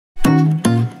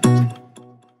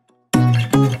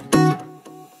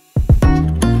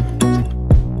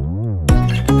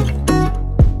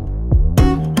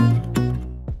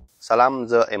سلام،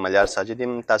 زه ایمالیار ساجد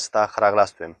یم. تاسو ته ښه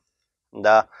راغلاست وایم.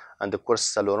 دا د کورس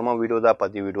څلورمه ویډیو ده. په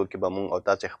دې ویډیو کې به مونږ او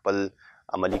تاسې خپل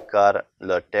عملي کار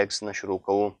له ټیګز نه شروع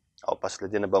کوو او پس له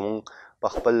دې نه به مونږ په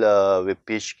خپل ویب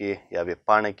پیج کې یا ویب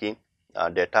پاڼه کې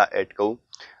ډیټا ایډ کوو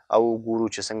او ګورو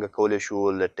چې څنګه کولی شو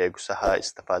له ټیګو څخه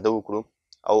استفاده وکړو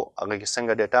او هغه کې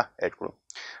څنګه ډیټا ایډ کړو.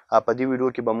 په دې ویډیو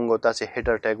کې به مونږ او تاسې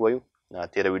هیډر ټیګ وایو.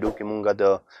 تیره ویډیو کې مونږ د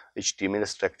HTML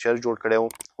سټرکچر جوړ کړی و،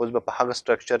 اوس به په هغه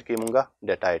سټرکچر کې مونږ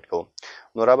ډیټا ایډ کوو.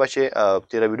 نو را به چې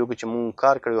تیره ویډیو کې چې مونږ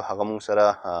کار کړی و هغه مونږ سره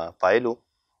فایل و،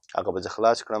 هغه به زه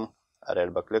خلاص کړم،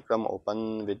 رایټ به کلیک کړم، اوپن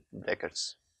وید بریکټس.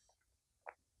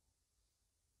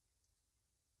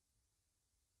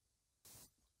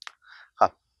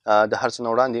 د هر څه نه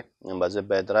وړاندې به زه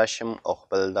باید راشم او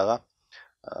خپل دغه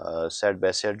سایډ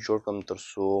بای سایډ جوړ کړم تر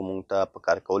څو مونږ ته په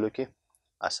کار کولو کې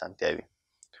اسانتیا وي.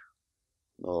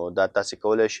 نو دا تاسې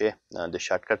کولی شئ د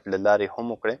شارټکټ له لارې هم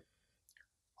وکړئ،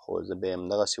 خو زه به یې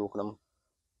همدغسې وکړم.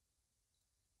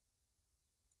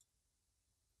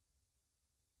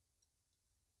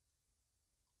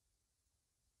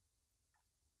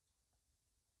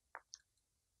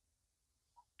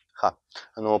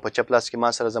 نو په چپ لاس کې ما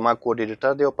سره زما کوډ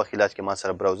ایډیټر دی او په ښي لاس کې ما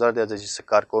سره براوزر دی. زه چې څه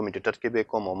کار کوم ایډیټر کې به یې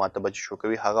کوم او ما ته به چې شو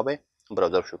کوي هغه به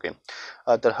براوزر شو کوي.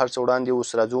 تر هر څه وړاندې اوس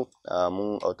راځو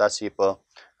مونږ او تاسې په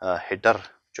هیډر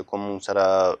چې کوم مونږ سره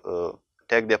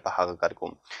ټیګ دی په هغه کار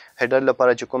کوم. هیډر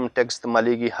لپاره چې کوم ټیګ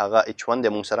استعمالیږي هغه H1 دی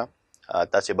مونږ سره.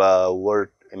 تاسې به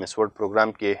MS ورډ پروګرام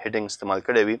کې هیډینګ استعمال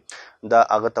کړی وي، دا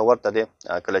هغه ته ورته دی.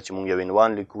 کله چې مونږ یو عنوان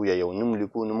لیکو یا یو نوم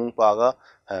لیکو نو مونږ په هغه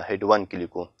هیډ 1 کې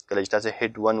لیکو. کله چې تاسې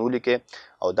هیډ 1 ولیکئ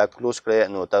او دا کلوز کړئ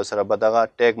نو تاسو سره به دغه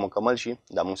ټیګ مکمل شي.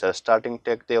 دا مونږ سره سټارټینګ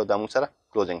ټیګ دی او دا مونږ سره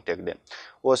کلوزینګ ټیګ دی.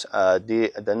 اوس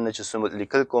دننه چې څه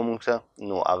لیکل کوو مونږ ته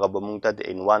نو هغه به مونږ ته د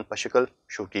عنوان په شکل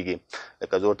شو کیږي.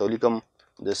 لکه زه ورته ولیکم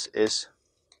this is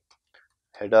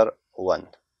header 1.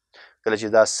 کله چې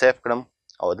دا سیف کړم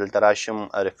او دلته راشم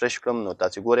ریفرش کړم نو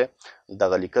تاسې ګورئ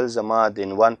دغه لیکل زما د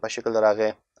عنوان په شکل راغی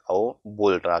او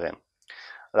بولډ راغی.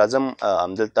 راځم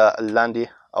همدلته لاندې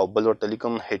او بل ورته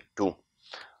لیکم هیډ 2.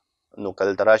 نو که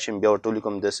دلته راشم بیا ورته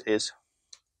ولیکم this is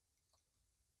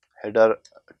header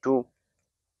 2.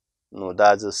 نو دا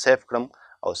زه سیف کړم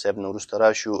او سیف نه وروسته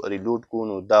راشو ریلوډ کړو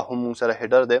نو دا هم مونږ سره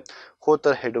هیډر دی، خو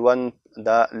تر هیډ 1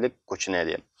 دا لږ کوچنی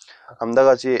دی.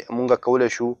 همدغسې مونږ کولی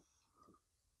شو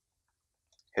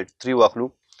هیډ 3 واخلو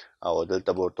او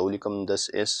دلته به ورته ولیکم this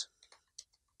is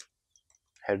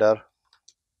header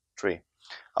 3.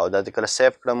 او دا چې کله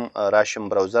سیف کړم راشم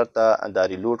براوزر ته دا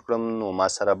ریلوډ کړم نو ما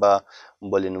سره به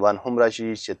بل عنوان هم راشي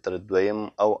چې تر دویم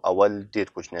او اول ډېر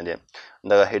کوچنی دی.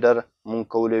 دغه هیډر مونږ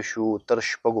کولی شو تر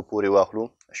شپږو پورې واخلو،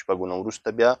 شپږو نه وروسته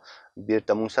بیا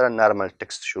بیرته مونږ سره نارمل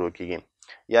ټکسټ شروع کیږي.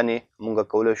 یعنې مونږ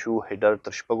کولی شو هیډر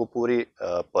تر شپږو پورې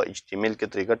په HTML کې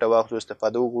ترې ګټه واخلو،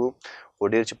 استفاده وکړو، خو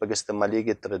ډېر چې پکې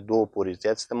استعمالیږي تر 2 پورې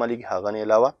زیات استعمالیږي. هغه نه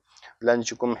علاوه لاندې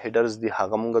چې کوم هیډرز دي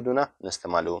هغه مونږ دونه نه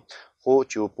استعمالوو، خو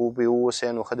چې پوه پرې واوسئ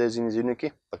نو ښه دی، ځینې ځینو کې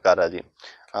په کار راځي.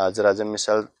 زه راځم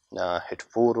مثال هیډ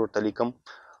 4 ورته لیکم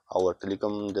او ورته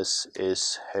لیکم this is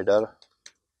header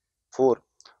 4.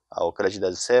 او کله چې دا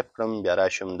سیف کړم بیا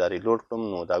راشم دا ریلوډ کړم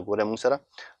نو دا ګورئ مونږ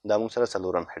سره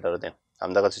څلورم هیډر دی.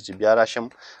 همدغسې چې بیا راشم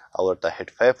او ورته هیډ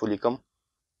 5 ولیکم،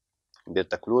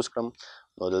 بیرته کلوز کړم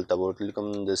نو دلته به ورته لیکم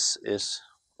this is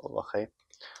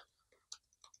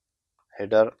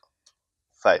header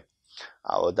 5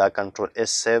 او دا کنټرول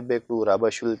S سیف به کړو. را به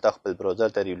شو دلته خپل براوزر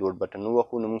ته ریلوډ بټن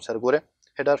ووهو نو مونږ سره ګورئ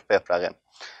هیډر 5 راغی.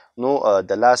 نو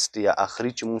د لاست یا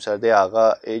آخري چې مونږ سره دی هغه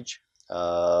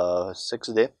H6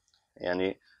 دی، یعنی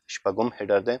شپږم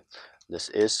هیډر دی. this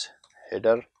is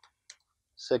header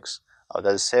 6 او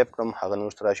دا سیف کړم، هغه نه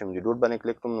وروسته راشم ریلوډ باندې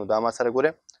کلیک کړم نو دا ما سره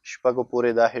ګورئ شپږو پورې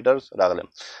دا هیډرز راغلی.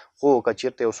 خو که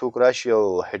چېرته یو څوک راشي او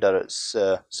هیډر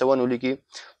 7 ولیکي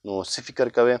نو څه فکر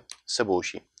کوئ څه به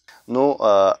وشي؟ نو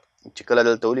چې کله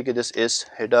دلته ولیکي this is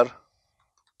header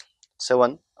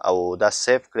 7 او دا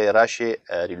سیف کړئ راشئ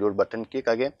ریلوډ بټن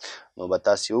کېکاږئ نو به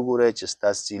تاسې وګورئ چې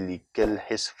ستاسې لیکل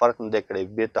هېڅ فرق نه دی کړی،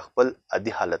 بېرته خپل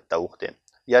عادي حالت ته اوښتی.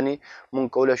 یعنې مونږ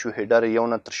کولی شو هیډر یو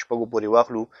نه تر شپږو پورې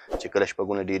واخلو، چې کله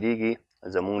شپږونه ډېرېږي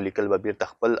زمونږ لیکل به بېرته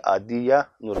خپل عادي یا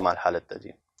نورمال حالت ته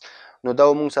ځي. نو دا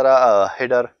مونږ سره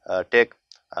هیډر ټیګ،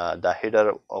 دا هیډر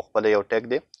خپله یو ټیګ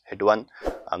دی هیډ 1،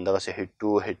 همدغسې هیډ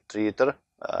 2 هیډ 3 تر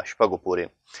شپږو پورې.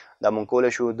 دا مونږ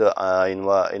کولی شو د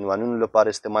عنوانونو لپاره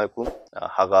استعمال کړو،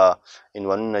 هغه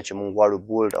عنوانونه چې مونږ غواړو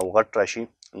بولډ او غټ راشي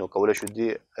نو کولی شو دې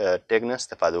ټیګ نه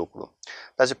استفاده وکړو.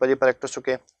 تاسې په دې پریکټس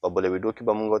وکړئ. په بله ویډیو کې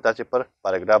به مونږ تاسې پر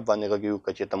پاراګراف باندې غږیږو.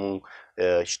 که چېرته مونږ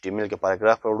HTML کې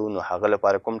پاراګراف راوړو نو هغه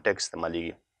لپاره کوم ټیګ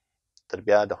استعمالیږي. تر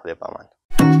بیا د خدای په امان.